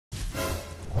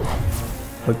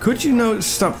But could you now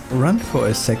stop, run for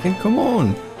a second? Come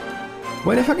on.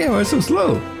 Why the fuck am I so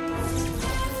slow?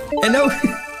 And now...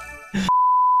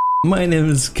 My name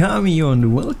is Kami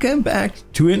and welcome back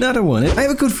to another one. I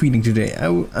have a good feeling today.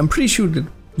 I'm pretty sure that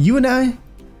you and I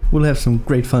will have some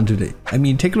great fun today. I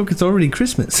mean, take a look, it's already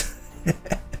Christmas.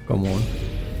 Come on.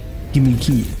 Give me the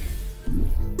key.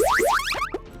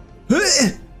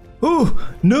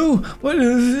 Oh, no! What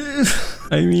is this?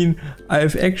 I mean,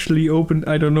 I've actually opened,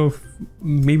 I don't know,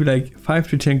 maybe like 5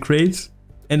 to 10 crates,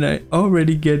 and I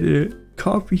already get a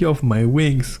copy of my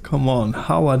wings. Come on,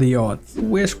 how are the odds?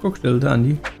 Where's Crocodile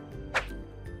Dundee?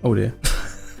 Oh, there.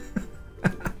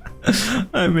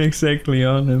 I'm exactly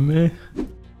on him, man.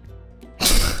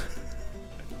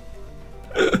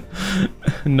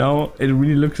 Now it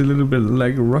really looks a little bit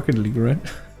like Rocket League, right?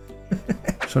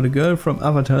 So the girl from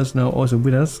Avatar is now also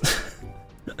with us.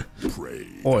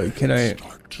 Oh, can I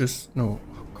just... No.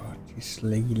 Oh god, these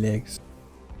leggy legs.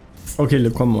 Okay,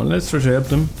 look, come on, let's try to help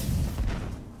them.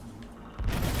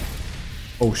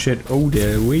 Oh shit, oh,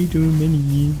 there are way too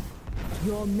many.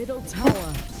 Your middle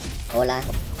tower. Hola.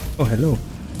 Oh, hello.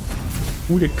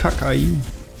 Who the cuck are you?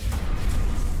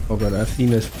 Oh god,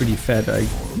 Athena is pretty fat. I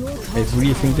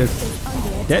really think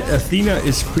that Athena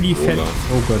is pretty fat.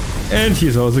 Oh god. And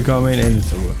he's also coming and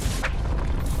it's over.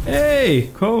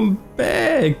 Hey, come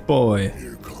back, boy.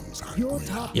 Your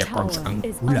top tower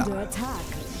is under attack.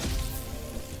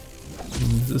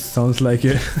 This sounds like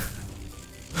a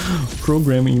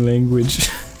programming language.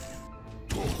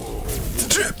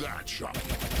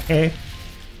 Hey.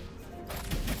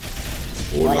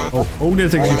 Oh,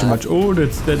 that's actually too much. Oh,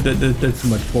 that's too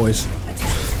much, boys.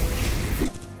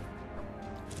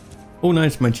 Oh,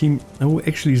 nice, my team. Oh,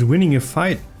 actually is winning a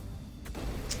fight.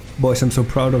 Boys, I'm so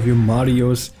proud of you,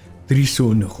 Marios,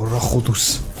 Driso, and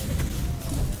Rojotus.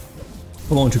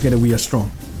 Come on, together we are strong.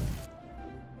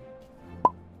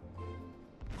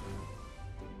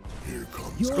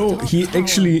 Oh, he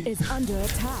actually...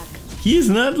 He is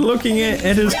not looking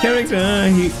at his character.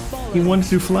 He wants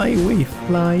to fly away.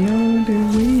 Fly all the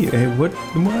way. Hey, what?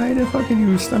 Why the fuck are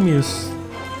your stomach is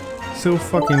so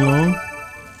fucking long?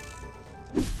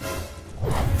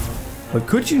 But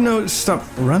could you now stop,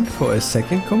 run for a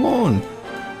second? Come on.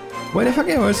 Why the fuck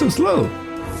am I so slow?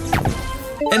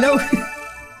 And now,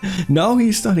 now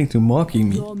he's starting to mocking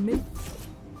me. Come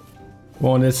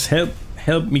on, let's help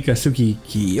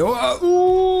Mikazuki.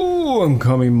 Oh, I'm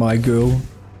coming, my girl.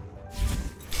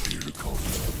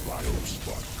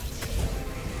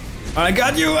 I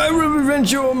got you! I will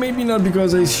revenge you! Or maybe not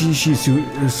because she's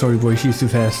too... sorry boy, she's too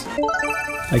fast.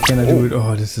 I cannot do it.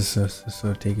 Oh, this is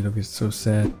so take it look, it's so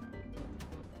sad.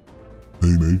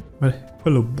 Hey mate. Well,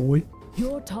 hello boy.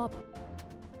 Your top.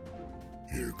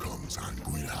 Here comes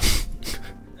Anguilla.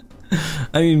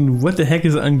 I mean, what the heck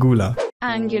is Anguilla?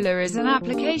 Angular is an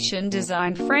application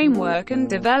design framework and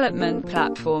development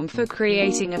platform for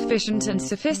creating efficient and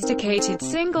sophisticated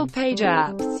single-page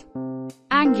apps.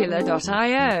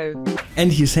 Angular.io.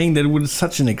 And he's saying that with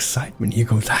such an excitement. Here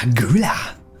comes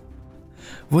Anguilla.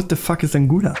 What the fuck is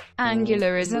Anguilla?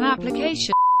 Angular is an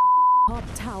application. Top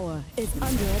tower is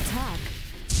under attack.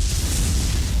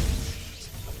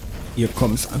 Here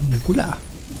comes Anguilla.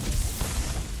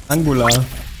 Anguilla.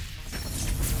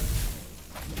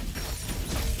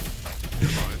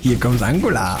 Here comes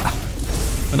Anguilla.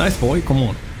 A nice boy, come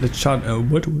on. Let's shot.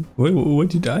 What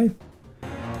did you die?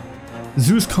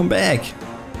 Zeus, come back!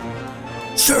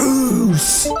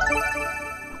 Zeus!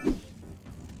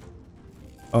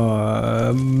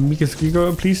 Mikazuki,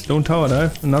 please don't tower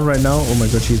dive. Not right now. Oh my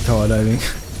god, she's tower diving.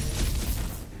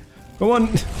 Come on!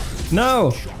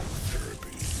 Now!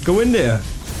 Go in there!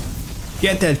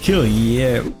 Get that kill,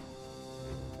 yeah!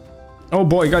 Oh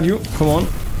boy, got you! Come on!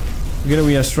 Together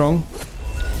we are strong.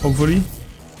 Hopefully.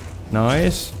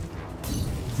 Nice.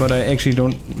 But I actually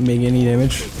don't make any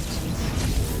damage.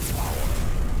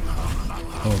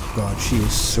 Oh god, she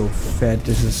is so fat.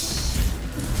 This is...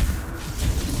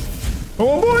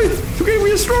 Oh boy! Okay,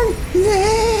 we are strong!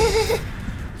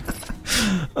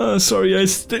 Yeah! Sorry, I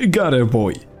still got her,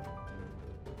 boy.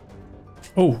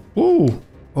 Oh, oh!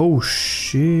 Oh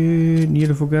shit,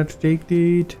 nearly forgot to take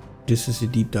it. This is a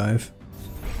deep dive.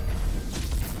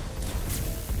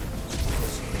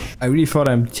 I really thought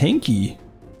I'm tanky.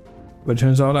 But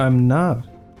turns out I'm not.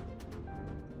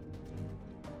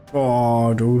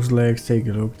 Oh, those legs, take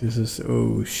a look. This is,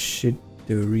 oh shit,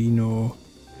 the Reno.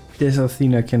 This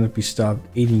Athena cannot be stopped.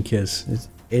 18 kills.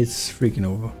 It's freaking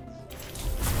over.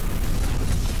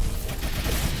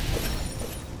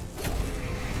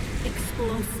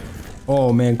 Explosive.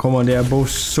 Oh man, come on, they are both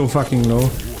so fucking low.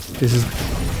 This is...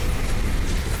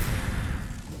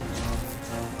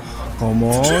 Come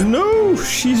on, no!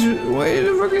 She's... Why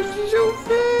the fuck is she so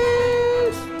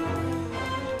fast?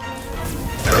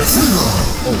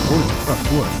 Oh, holy fuck,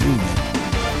 what are you, man?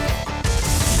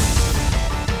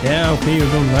 Yeah, okay, you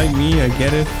don't like me, I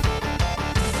get it.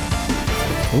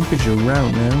 Don't get you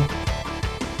around, man.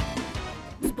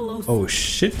 Oh,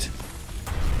 shit.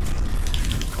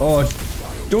 Oh,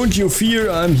 don't you fear,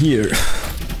 I'm here.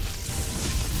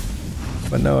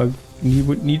 But now he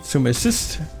would need some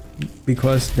assist,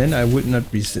 because then I would not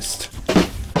resist.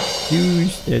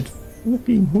 Use that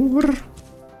fucking hoover.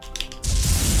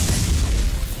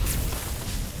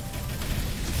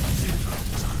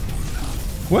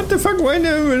 What the fuck? Why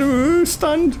the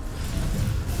stunned?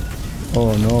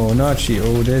 Oh no, not she.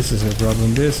 Oh, this is a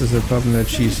problem. This is a problem that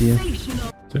she's here.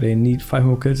 So they need 5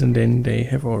 more kills and then they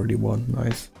have already won.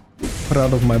 Nice.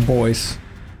 Proud of my boys.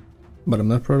 But I'm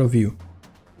not proud of you.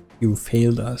 You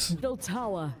failed us. Middle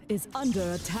tower is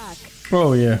under attack.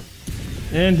 Oh yeah.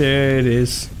 And there it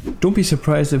is. Don't be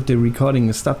surprised if the recording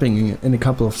is stopping in a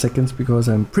couple of seconds, because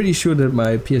I'm pretty sure that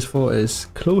my PS4 is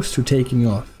close to taking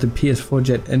off. The PS4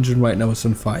 jet engine right now is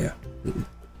on fire.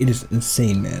 It is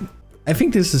insane, man. I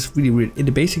think this is really weird. In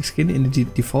the basic skin, in the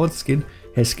default skin,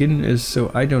 her skin is so,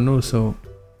 I don't know, so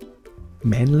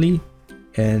manly.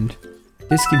 And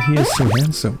this skin here is so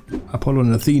handsome. Apollo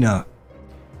and Athena.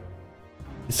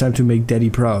 It's time to make daddy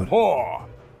proud.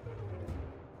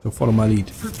 So follow my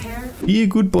lead. Be a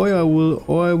good boy,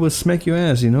 or I will smack your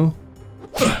ass, you know?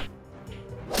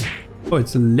 Oh,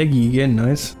 it's a leggy again,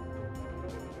 nice.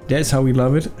 That's how we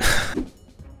love it.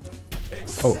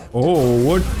 Oh,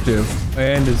 what the...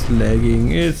 And it's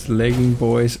lagging,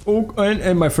 boys. Oh,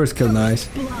 and my first kill, nice.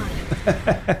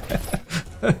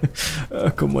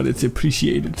 Oh, come on, it's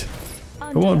appreciated.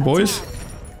 Come on, boys.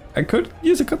 I could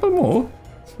use a couple more.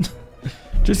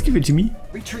 Just give it to me.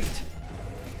 Retreat.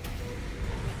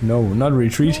 No, not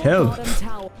retreat, help.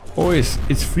 Boys,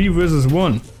 it's 3 versus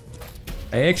 1.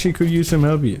 I actually could use some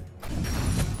help here.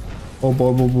 Oh boy,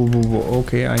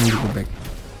 okay, I need to go back.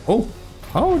 Oh,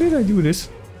 how did I do this?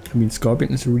 I mean,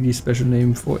 Scorpion is a really special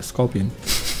name for a Scorpion.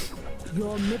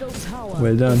 Your middle tower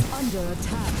well done. is under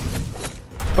attack.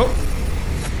 Oh!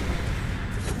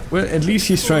 Well, at least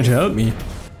he's trying to help me.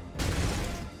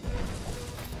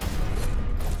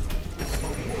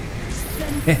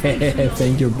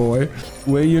 Thank you, boy.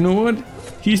 Well, you know what?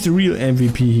 He's the real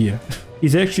MVP here.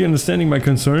 He's actually understanding my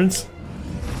concerns.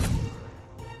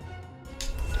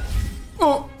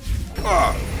 Oh!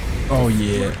 Oh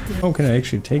yeah. Oh, can I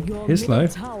actually take his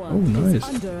life? Oh, nice.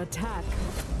 Under attack.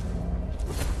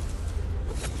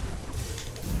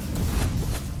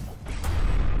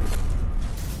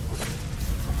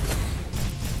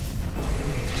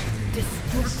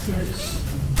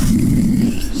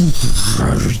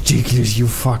 Ridiculous, you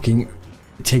fucking...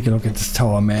 Take a look at this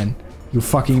tower, man. You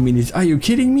fucking minutes. Are you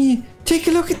kidding me? Take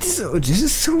a look at this. Oh, this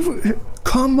is so...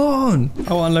 Come on.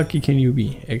 How unlucky can you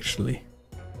be, actually?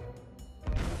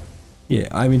 Yeah,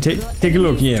 I mean, take a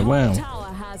look. Yeah, wow.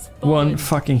 One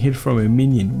fucking hit from a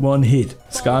minion. One hit.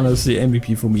 Skarner's the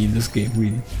MVP for me in this game,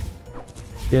 really.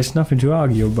 There's nothing to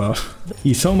argue about.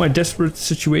 He saw my desperate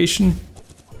situation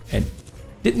and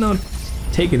did not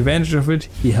take advantage of it.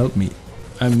 He helped me.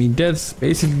 I mean, that's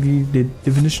basically the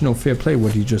definition of fair play,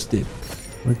 what he just did.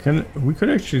 We could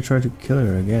actually try to kill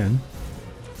her again.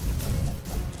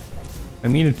 I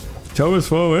mean, it's tower's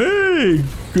fall. Hey,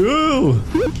 girl!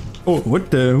 Oh, what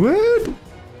the... What?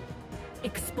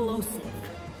 Explosive.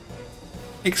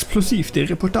 Explosive, the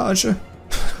reportage.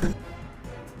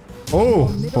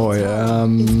 Oh, boy,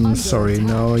 sorry,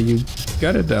 no, you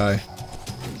gotta die.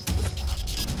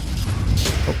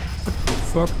 Oh, what the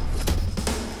fuck?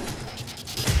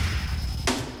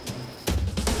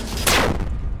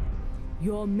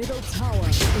 Your middle tower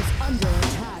is under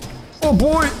attack. Oh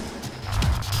boy!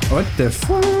 What the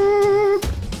fuck?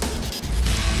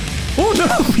 Oh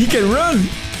no, he can run!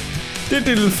 That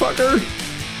little fucker!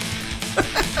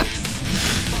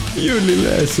 You little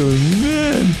asshole,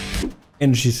 man!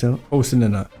 Energy cell. Oh,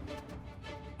 Cylinder.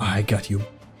 I got you.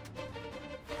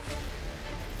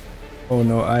 Oh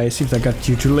no, I seems I got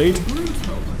you too late.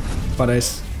 But I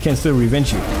can still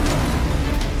revenge you.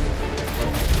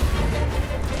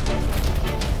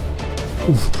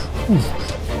 Oof, oof,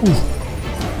 oof.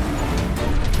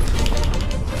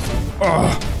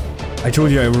 Oh, I told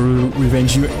you I will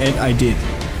revenge you, and I did.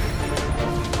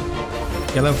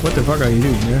 Yellow, what the fuck are you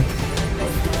doing there?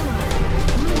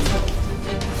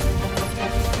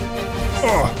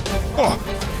 Oh, oh,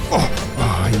 oh,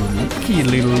 oh, you lucky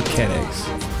little cat eggs.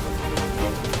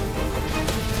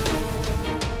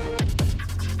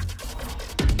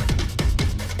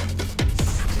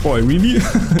 Boy, really?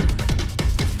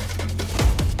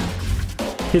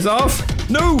 He's off!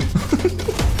 No!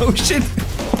 Oh shit!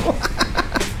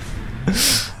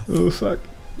 Oh fuck.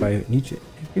 I need to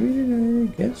activate it, I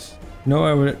guess. No,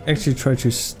 I will actually try to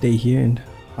stay here and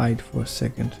hide for a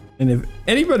second. And if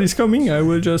anybody's coming, I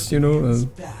will just, you know,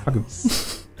 fuck him.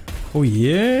 Oh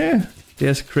yeah!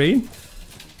 There's a crane.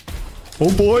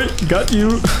 Oh boy, got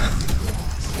you!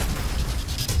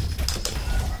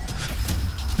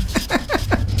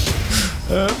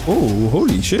 Oh,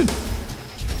 holy shit.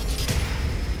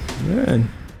 Man.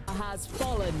 Has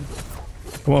fallen.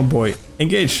 Come on, boy.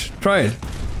 Engage. Try it.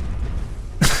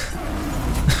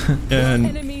 And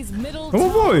Enemy's middle come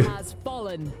on, boy. has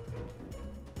fallen.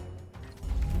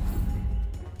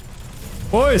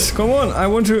 Boys, come on. I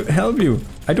want to help you.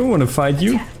 I don't want to fight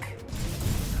you.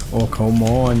 Oh, come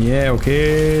on. Yeah,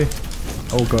 okay.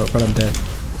 Oh god, but I'm dead.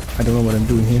 I don't know what I'm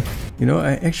doing here. You know,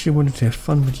 I actually wanted to have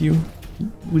fun with you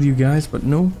guys, but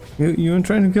no. You're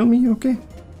trying to kill me? Okay.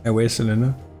 Where's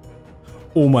Selena?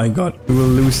 Oh my god, we will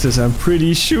lose this, I'm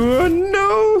pretty sure.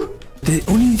 No! They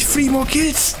only need 3 more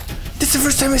kills! That's the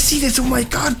first time I see this, oh my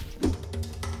god!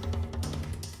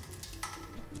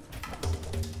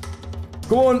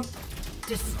 Go on!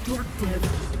 Destructive.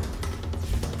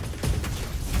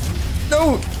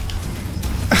 No!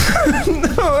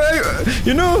 No,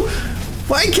 you know,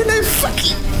 why can I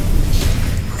fucking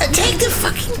attack the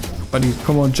fucking... Buddy,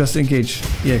 come on, just engage.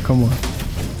 Yeah, come on.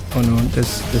 Oh no, no.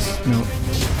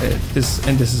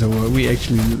 This is over. We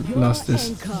actually lost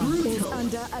this. Is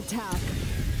under attack.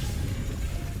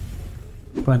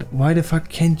 But why the fuck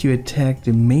can't you attack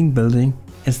the main building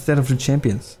instead of the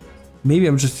champions? Maybe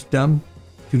I'm just dumb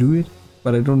to do it,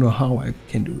 but I don't know how I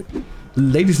can do it.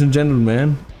 Ladies and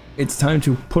gentlemen, it's time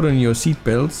to put on your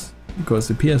seatbelts because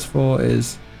the PS4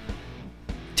 is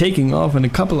taking off in a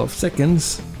couple of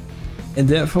seconds, and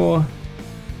therefore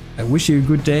I wish you a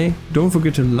good day. Don't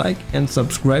forget to like and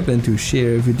subscribe and to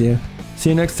share if you dare. See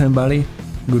you next time, buddy.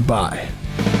 Goodbye.